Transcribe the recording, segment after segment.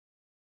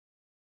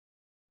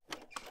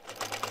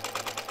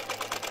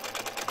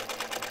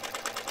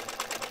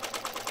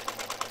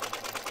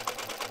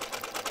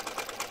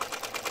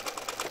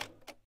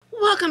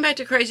Welcome back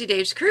to Crazy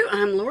Dave's Crew.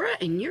 I'm Laura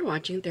and you're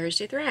watching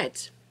Thursday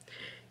Threads.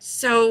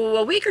 So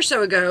a week or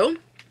so ago,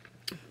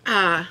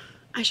 I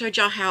showed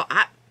y'all how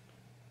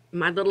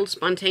my little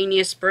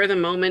spontaneous spur of the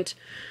moment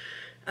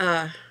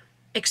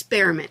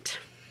experiment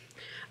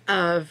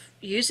of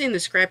using the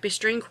Scrappy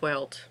string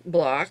quilt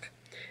block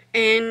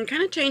and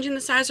kind of changing the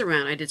size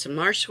around. I did some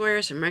large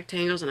squares, some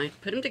rectangles, and I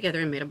put them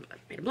together and made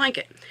a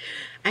blanket.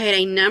 I had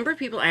a number of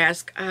people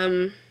ask,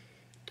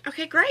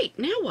 okay, great,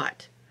 now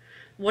what?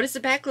 What does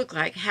the back look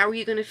like? How are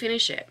you going to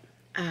finish it?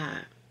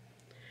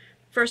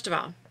 First of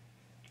all,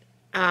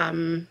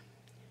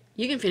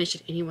 you can finish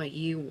it any way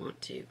you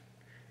want to.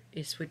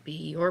 This would be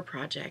your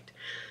project.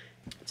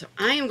 So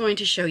I am going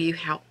to show you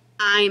how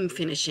I'm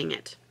finishing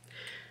it.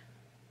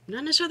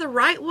 Not necessarily the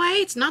right way.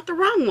 It's not the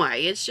wrong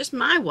way. It's just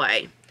my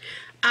way.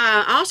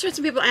 I also had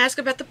some people ask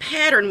about the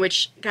pattern,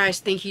 which,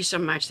 guys, thank you so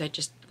much. That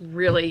just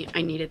really,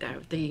 I needed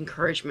that, the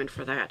encouragement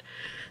for that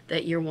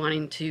you're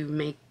wanting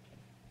to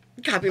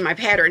copy my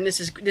pattern. This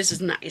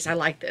is nice. I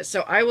like this.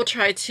 So I will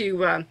try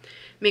to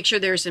make sure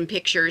there's some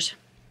pictures.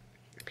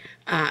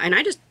 And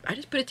I just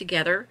put it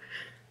together.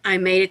 I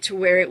made it to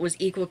where it was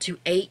equal to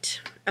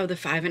 8 of the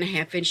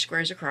 5.5-inch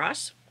squares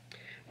across.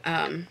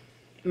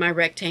 My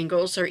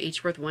rectangles are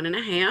each worth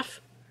 1.5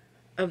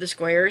 of the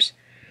squares.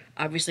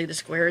 Obviously the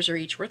squares are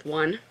each worth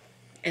 1,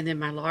 and then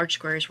my large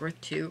square is worth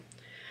 2.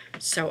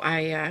 So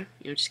I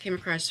just came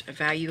across a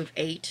value of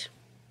 8.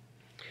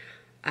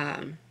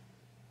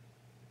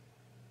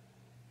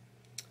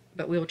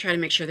 But we will try to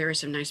make sure there are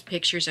some nice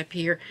pictures up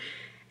here.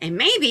 And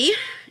maybe,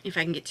 if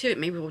I can get to it,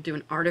 maybe we'll do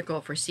an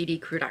article for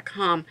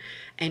cdcrew.com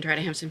and try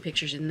to have some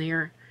pictures in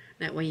there.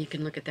 That way you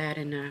can look at that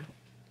and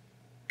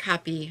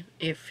copy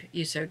if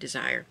you so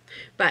desire.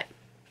 But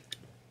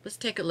let's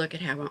take a look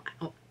at how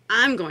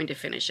I'm going to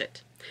finish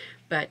it.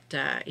 But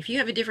if you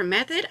have a different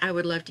method, I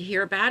would love to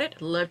hear about it.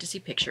 I'd love to see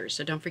pictures.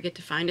 So don't forget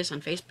to find us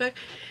on Facebook,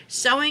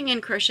 Sewing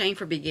and Crocheting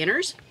for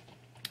Beginners.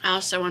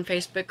 Also on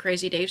Facebook,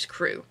 Crazy Dave's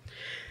Crew.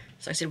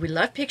 So I said, we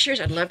love pictures.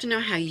 I'd love to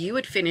know how you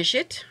would finish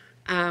it.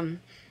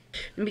 And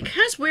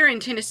because we're in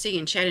Tennessee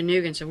and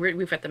Chattanooga, and so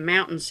we've got the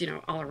mountains,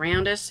 all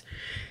around us,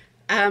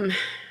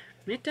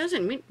 it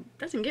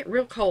doesn't get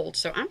real cold.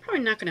 So I'm probably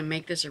not going to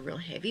make this a real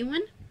heavy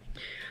one.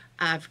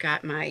 I've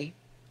got my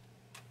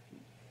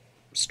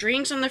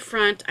strings on the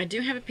front. I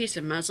do have a piece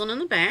of muslin on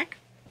the back.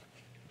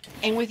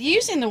 And with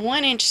using the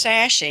 1-inch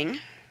sashing,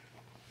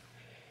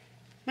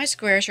 my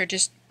squares are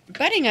just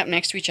butting up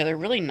next to each other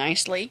really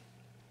nicely.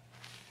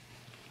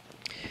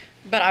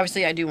 But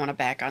obviously I do want a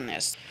back on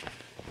this.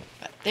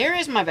 But there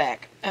is my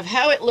back of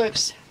how it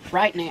looks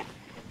right now.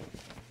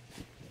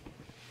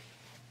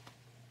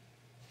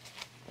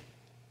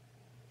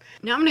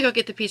 Now I'm going to go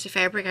get the piece of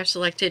fabric I've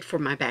selected for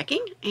my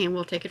backing, and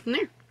we'll take it from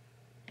there.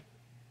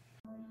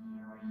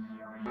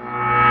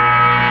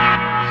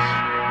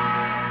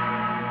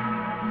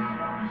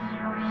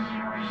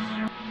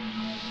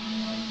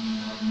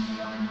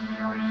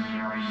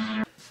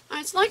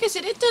 Alright, so like I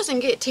said, it doesn't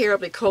get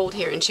terribly cold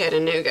here in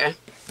Chattanooga.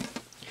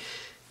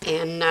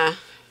 And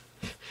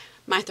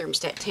my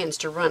thermostat tends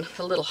to run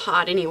a little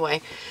hot anyway.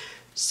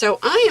 So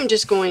I am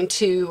just going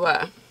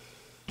to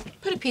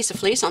put a piece of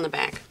fleece on the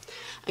back.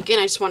 Again,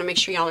 I just want to make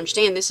sure y'all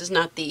understand this is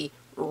not the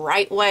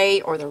right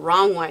way or the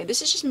wrong way.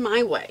 This is just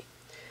my way.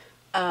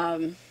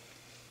 And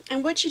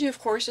what you do, of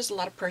course, is a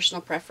lot of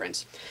personal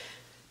preference.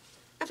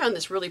 I found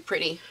this really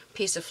pretty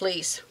piece of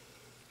fleece.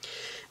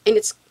 And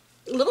it's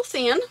a little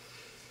thin.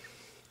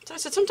 So I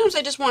said sometimes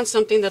I just want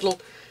something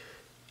that'll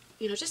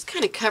just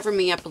kind of cover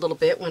me up a little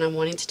bit when I'm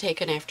wanting to take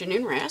an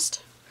afternoon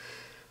rest.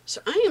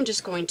 So I am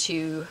just going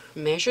to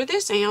measure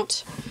this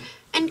out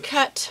and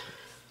cut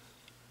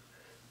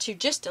to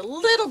just a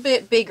little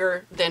bit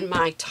bigger than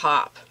my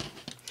top.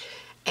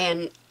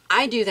 And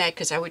I do that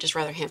because I would just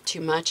rather have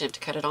too much and have to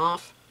cut it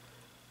off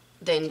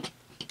than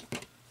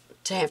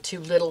to have too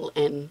little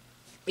and,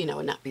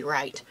 and not be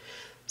right.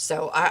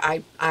 So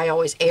I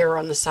always err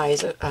on the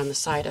side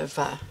of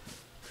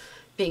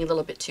being a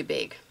little bit too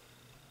big.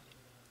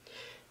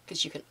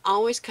 Because you can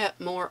always cut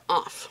more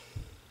off,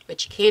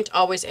 but you can't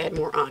always add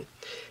more on.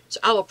 So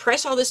I will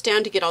press all this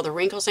down to get all the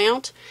wrinkles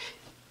out,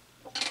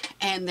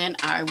 and then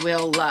I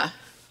will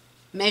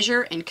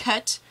measure and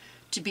cut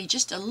to be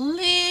just a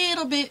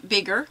little bit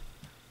bigger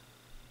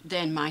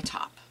than my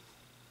top.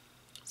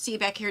 See you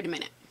back here in a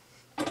minute.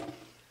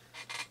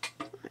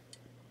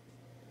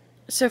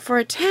 So for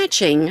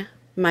attaching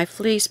my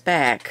fleece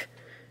back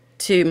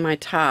to my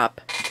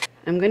top,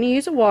 I'm going to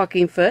use a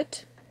walking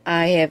foot.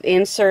 I have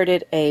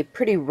inserted a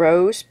pretty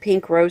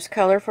pink rose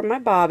color for my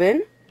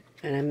bobbin,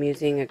 and I'm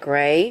using a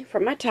gray for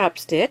my top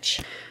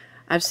stitch.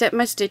 I've set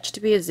my stitch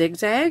to be a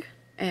zigzag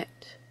at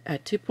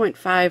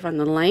 2.5 on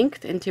the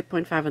length and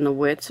 2.5 on the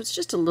width, so it's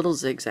just a little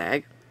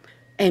zigzag.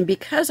 And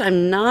because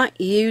I'm not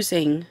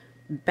using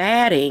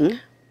batting,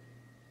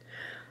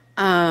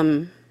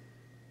 I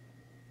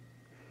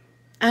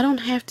don't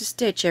have to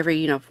stitch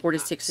every 4 to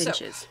 6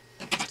 inches.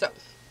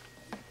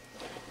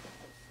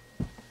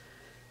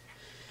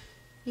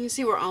 You can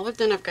see where all I've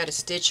done, I've got a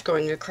stitch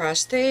going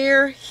across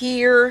there,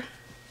 here,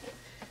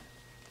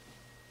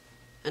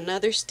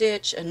 another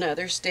stitch,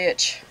 another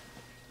stitch.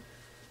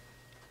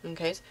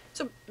 Okay,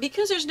 so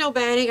because there's no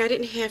batting, I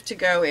didn't have to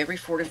go every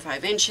 4 to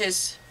 5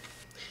 inches.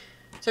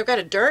 So I've got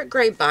a dark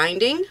gray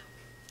binding.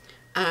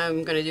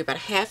 I'm going to do about a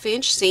 1/2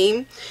 inch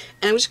seam,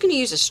 and I'm just going to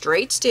use a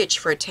straight stitch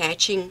for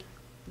attaching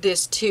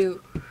this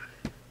to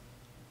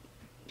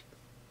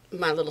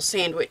my little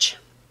sandwich.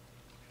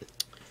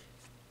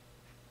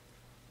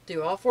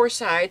 Do all 4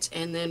 sides,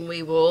 and then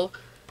we will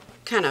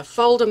kind of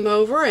fold them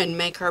over and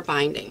make our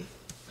binding.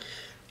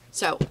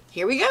 So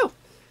here we go.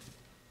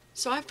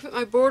 So I've put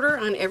my border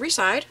on every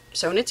side,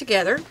 sewn it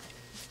together.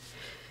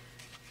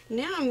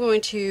 Now I'm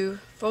going to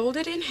fold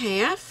it in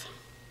half.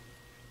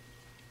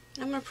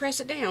 I'm going to press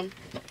it down.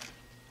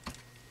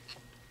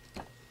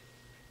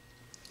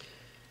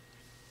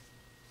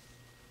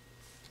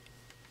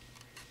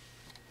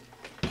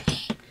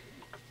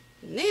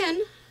 And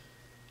then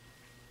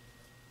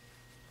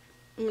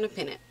I'm going to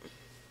pin it.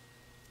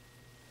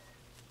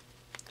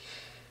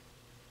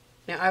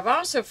 Now I've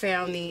also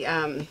found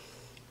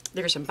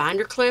there's some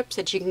binder clips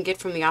that you can get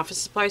from the office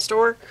supply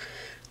store.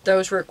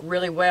 Those work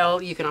really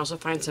well. You can also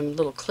find some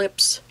little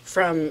clips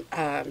from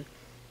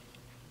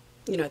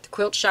you know, at the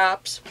quilt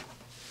shops.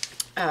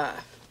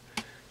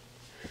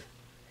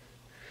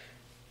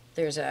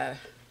 There's a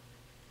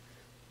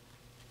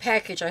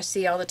package I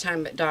see all the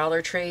time at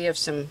Dollar Tree of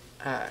some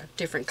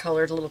different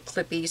colored little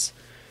clippies.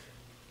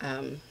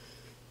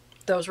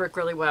 Those work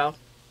really well.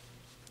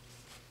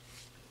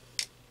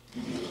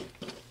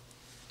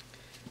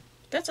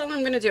 That's all I'm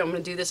going to do. I'm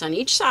going to do this on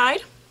each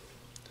side,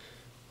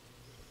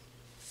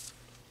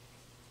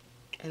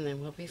 and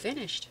then we'll be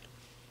finished.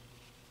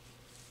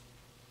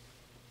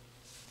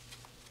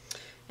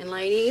 And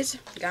ladies,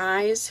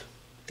 guys,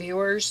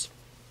 viewers,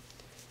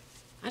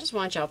 I just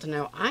want y'all to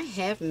know I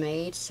have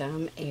made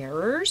some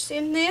errors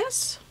in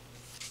this.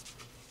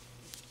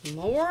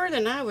 More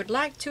than I would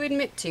like to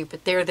admit to,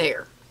 but they're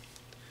there.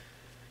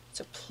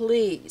 So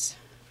please,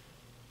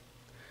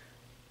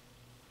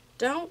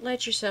 don't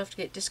let yourself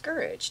get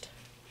discouraged.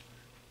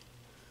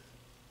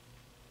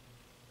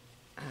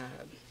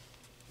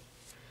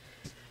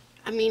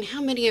 I mean,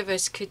 how many of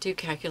us could do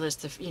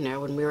calculus, you know,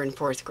 when we were in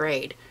 4th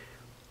grade?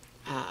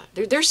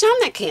 There's some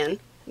that can,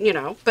 you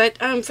know, but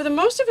for the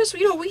most of us,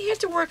 you know, we have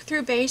to work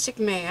through basic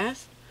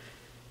math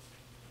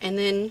and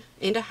then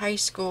into high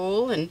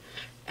school and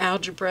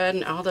algebra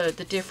and all the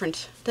different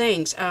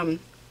things. I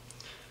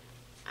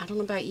don't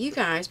know about you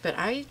guys, but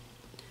I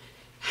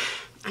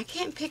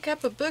can't pick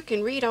up a book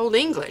and read Old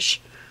English.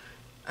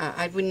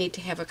 I would need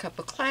to have a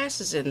couple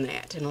classes in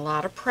that and a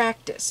lot of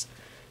practice.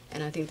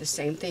 And I think the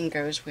same thing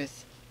goes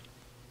with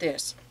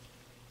this.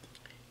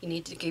 You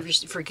need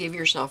to forgive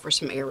yourself for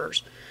some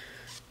errors.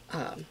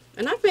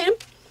 And I've made them.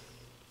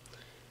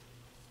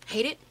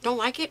 Hate it, don't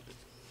like it,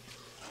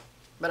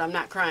 but I'm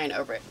not crying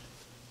over it.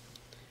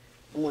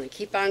 I want to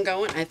keep on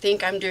going. I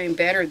think I'm doing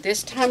better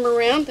this time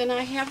around than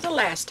I have the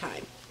last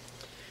time.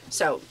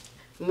 So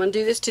I'm going to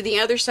do this to the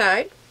other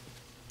side,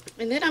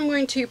 and then I'm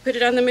going to put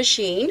it on the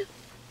machine.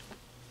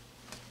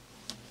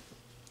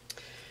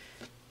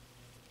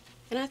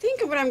 And I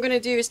think what I'm going to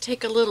do is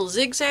take a little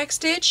zigzag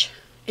stitch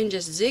and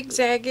just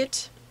zigzag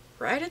it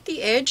right at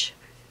the edge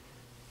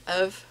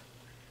of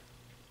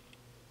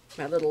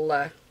my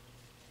little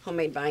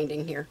homemade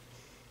binding here.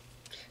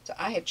 So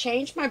I have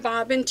changed my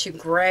bobbin to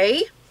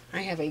gray.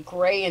 I have a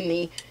gray in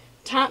the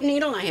top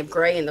needle, I have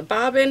gray in the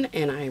bobbin,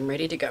 and I am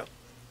ready to go.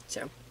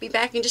 So be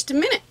back in just a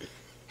minute.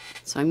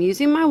 So I'm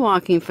using my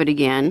walking foot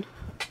again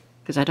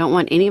because I don't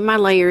want any of my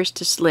layers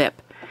to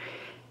slip.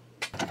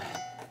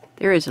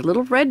 There is a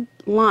little red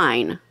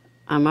line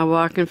on my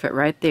walking foot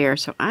right there,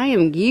 so I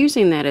am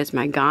using that as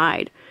my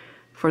guide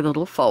for the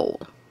little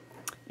fold.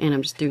 And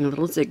I'm just doing a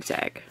little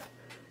zigzag.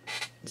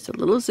 Just a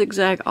little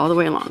zigzag all the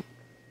way along.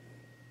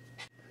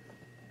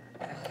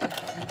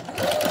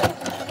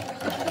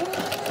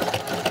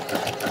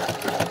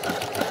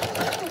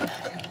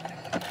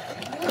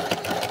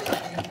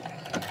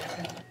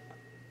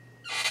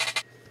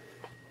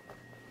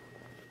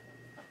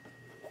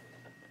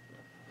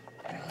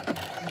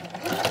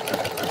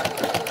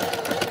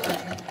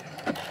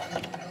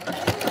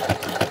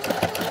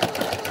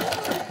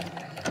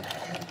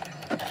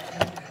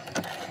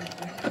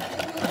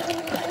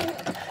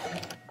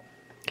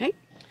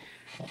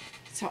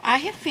 So I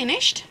have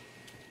finished.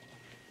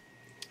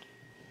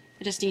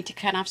 I just need to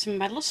cut off some of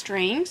my little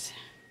strings.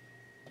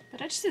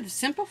 But I just did a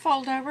simple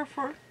fold over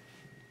for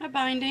my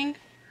binding.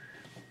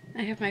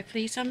 I have my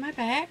fleece on my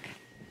back.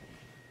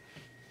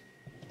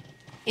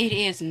 It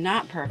is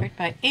not perfect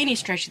by any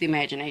stretch of the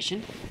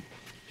imagination.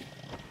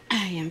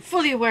 I am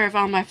fully aware of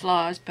all my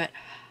flaws, but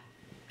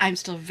I'm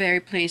still very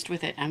pleased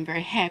with it. I'm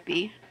very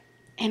happy.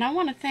 And I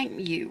want to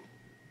thank you.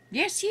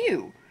 Yes,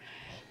 you.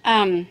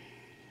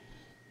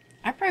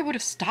 I probably would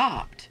have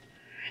stopped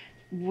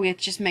with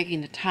just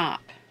making the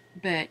top,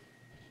 but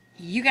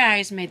you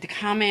guys made the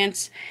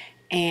comments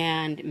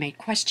and made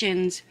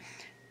questions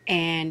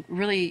and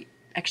really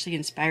actually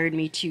inspired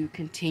me to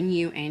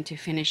continue and to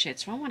finish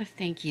it. So I want to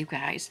thank you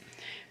guys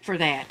for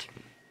that.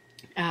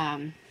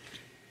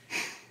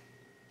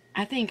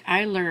 I think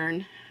I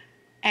learn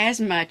as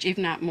much, if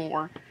not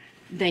more,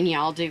 than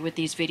y'all do with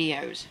these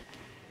videos.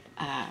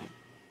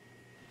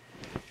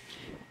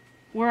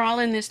 We're all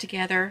in this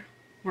together.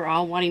 We're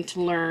all wanting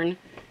to learn.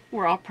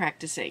 We're all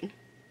practicing.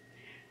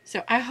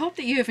 So I hope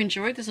that you have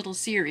enjoyed this little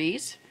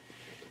series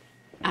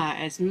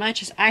as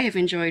much as I have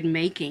enjoyed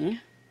making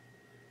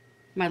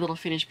my little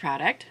finished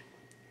product.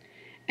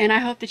 And I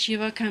hope that you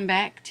will come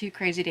back to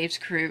Crazy Dave's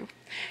Crew.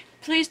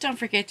 Please don't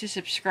forget to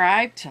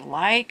subscribe, to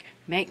like,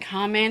 make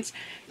comments.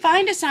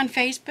 Find us on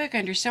Facebook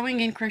under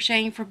Sewing and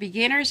Crocheting for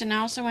Beginners and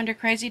also under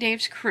Crazy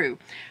Dave's Crew.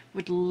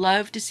 Would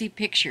love to see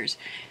pictures.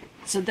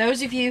 So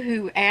those of you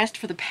who asked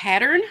for the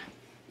pattern,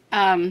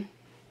 I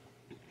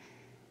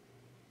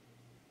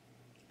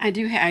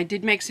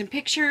did make some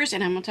pictures,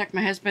 and I'm going to talk to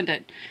my husband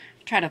to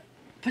try to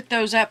put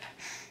those up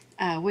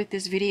with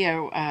this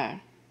video.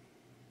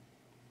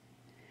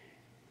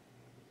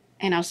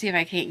 And I'll see if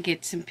I can't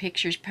get some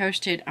pictures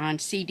posted on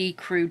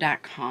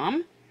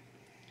cdcrew.com.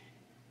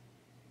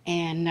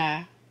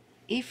 And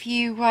if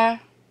you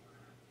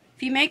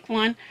make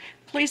one,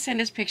 please send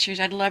us pictures.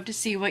 I'd love to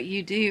see what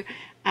you do.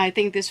 I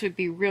think this would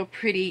be real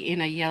pretty in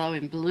a yellow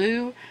and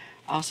blue,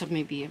 also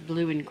maybe a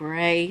blue and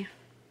gray.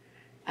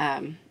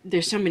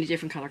 There's so many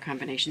different color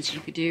combinations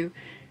you could do.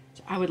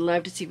 So I would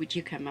love to see what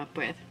you come up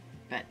with.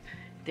 But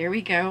there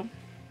we go.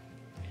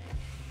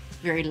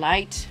 Very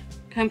light,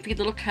 comfy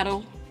little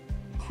cuddle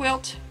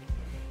quilt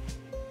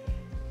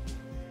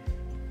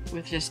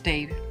with just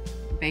a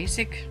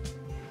basic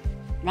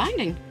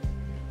binding.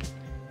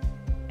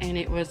 And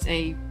it was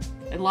a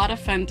lot of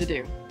fun to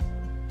do.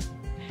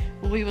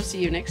 Well, we will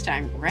see you next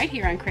time right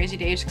here on Crazy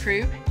Dave's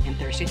Crew and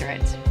Thirsty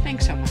Threads.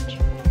 Thanks so much.